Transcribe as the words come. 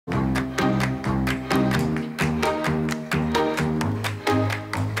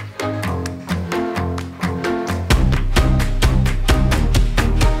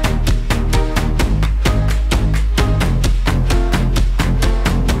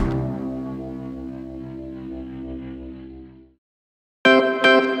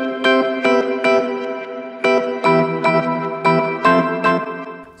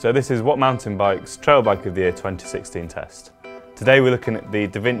So this is What Mountain Bike's Trail Bike of the Year 2016 test. Today we're looking at the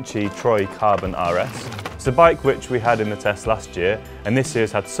Devinci Troy Carbon RS. It's a bike which we had in the test last year, and this year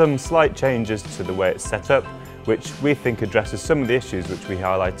has had some slight changes to the way it's set up, which we think addresses some of the issues which we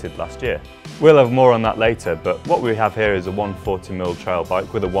highlighted last year. We'll have more on that later, but what we have here is a 140mm trail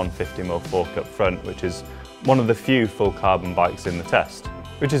bike with a 150mm fork up front, which is one of the few full carbon bikes in the test,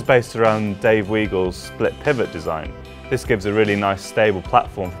 which is based around Dave Weagle's split pivot design. This gives a really nice stable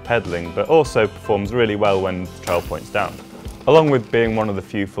platform for pedalling, but also performs really well when the trail points down. Along with being one of the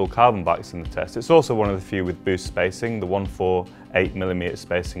few full carbon bikes in the test, it's also one of the few with boost spacing, the 148mm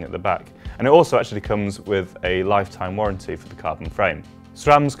spacing at the back. And it also actually comes with a lifetime warranty for the carbon frame.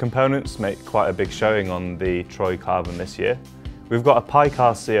 SRAM's components make quite a big showing on the Troy Carbon this year. We've got a Pike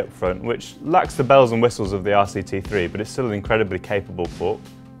RC up front, which lacks the bells and whistles of the RCT3, but it's still an incredibly capable fork.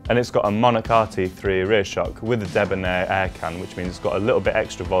 And it's got a Monarch RT3 rear shock with a Debonair air can, which means it's got a little bit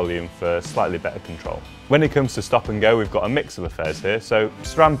extra volume for slightly better control. When it comes to stop and go, we've got a mix of affairs here. So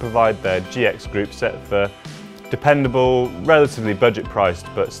SRAM provide their GX group set for dependable, relatively budget priced,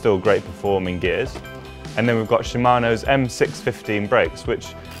 but still great performing gears. And then we've got Shimano's M615 brakes,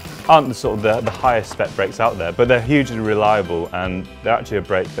 which aren't the highest spec brakes out there, but they're hugely reliable, and they're actually a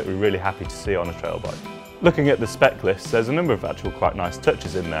brake that we're really happy to see on a trail bike. Looking at the spec list, there's a number of actual quite nice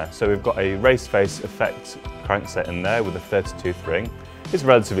touches in there. So we've got a race face effect crankset in there with a 32th ring. It's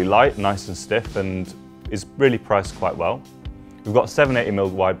relatively light, nice and stiff, and is really priced quite well. We've got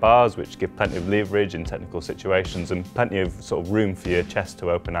 780mm wide bars, which give plenty of leverage in technical situations and plenty of sort of room for your chest to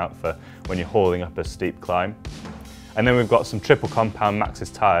open out for when you're hauling up a steep climb. And then we've got some triple compound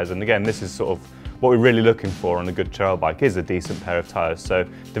Maxxis tyres, and again, this is sort of what we're really looking for on a good trail bike, is a decent pair of tyres. So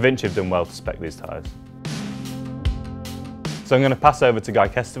Devinci have done well to spec these tyres. So I'm going to pass over to Guy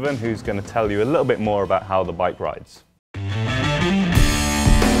Kesteven, who's going to tell you a little bit more about how the bike rides.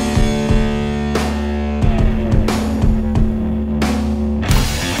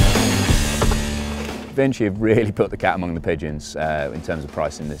 Devinci have really put the cat among the pigeons in terms of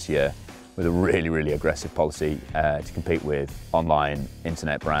pricing this year, with a really aggressive policy to compete with online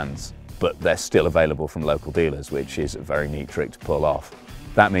internet brands, but they're still available from local dealers, which is a very neat trick to pull off.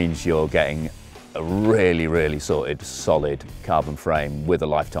 That means you're getting a really sorted, solid carbon frame with a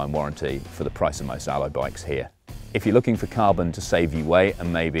lifetime warranty for the price of most alloy bikes here. If you're looking for carbon to save you weight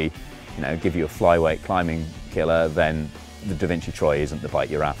and maybe, give you a flyweight climbing killer, then the Devinci Troy isn't the bike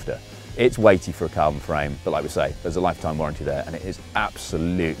you're after. It's weighty for a carbon frame, but like we say, there's a lifetime warranty there, and it is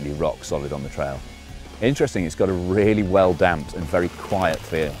absolutely rock solid on the trail. Interesting, it's got a really well damped and very quiet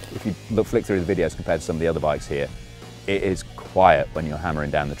feel. If you flick through the videos compared to some of the other bikes here, it is quiet when you're hammering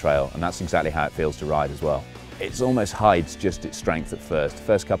down the trail, and that's exactly how it feels to ride as well. It almost hides just its strength at first. The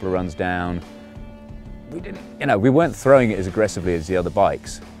first couple of runs down, we weren't throwing it as aggressively as the other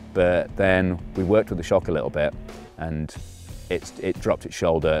bikes, but then we worked with the shock a little bit, and it dropped its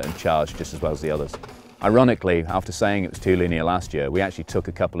shoulder and charged just as well as the others. Ironically, after saying it was too linear last year, we actually took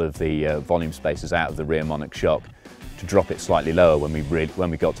a couple of the volume spacers out of the rear Monarch shock to drop it slightly lower when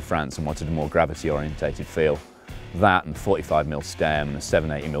we got to France and wanted a more gravity-orientated feel. That and 45mm stem and a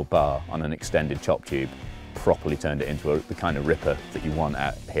 780mm bar on an extended chop tube properly turned it into the kind of ripper that you want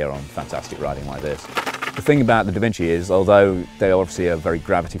out here on fantastic riding like this. The thing about the Devinci is, although they're obviously a very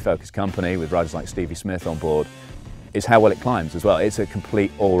gravity-focused company with riders like Stevie Smith on board, is how well it climbs as well. It's a complete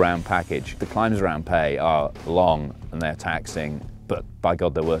all-round package. The climbs around Pay are long and they're taxing, but by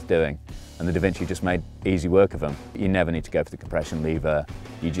God they're worth doing. And the Devinci just made easy work of them. You never need to go for the compression lever.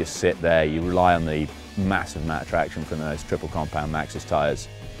 You just sit there, you rely on the massive amount of traction from those triple compound Maxxis tyres,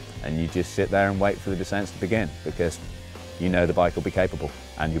 and you just sit there and wait for the descents to begin, because you know the bike will be capable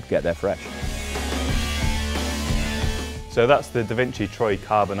and you'll get there fresh. So that's the Devinci Troy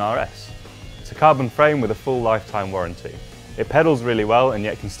Carbon RS. It's a carbon frame with a full lifetime warranty. It pedals really well and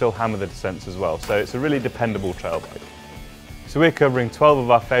yet can still hammer the descents as well, so it's a really dependable trail bike. So we're covering 12 of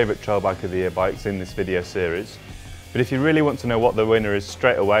our favourite Trail Bike of the Year bikes in this video series. But if you really want to know what the winner is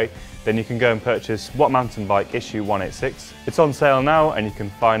straight away, then you can go and purchase What Mountain Bike issue 186. It's on sale now, and you can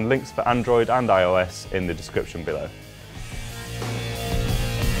find links for Android and iOS in the description below.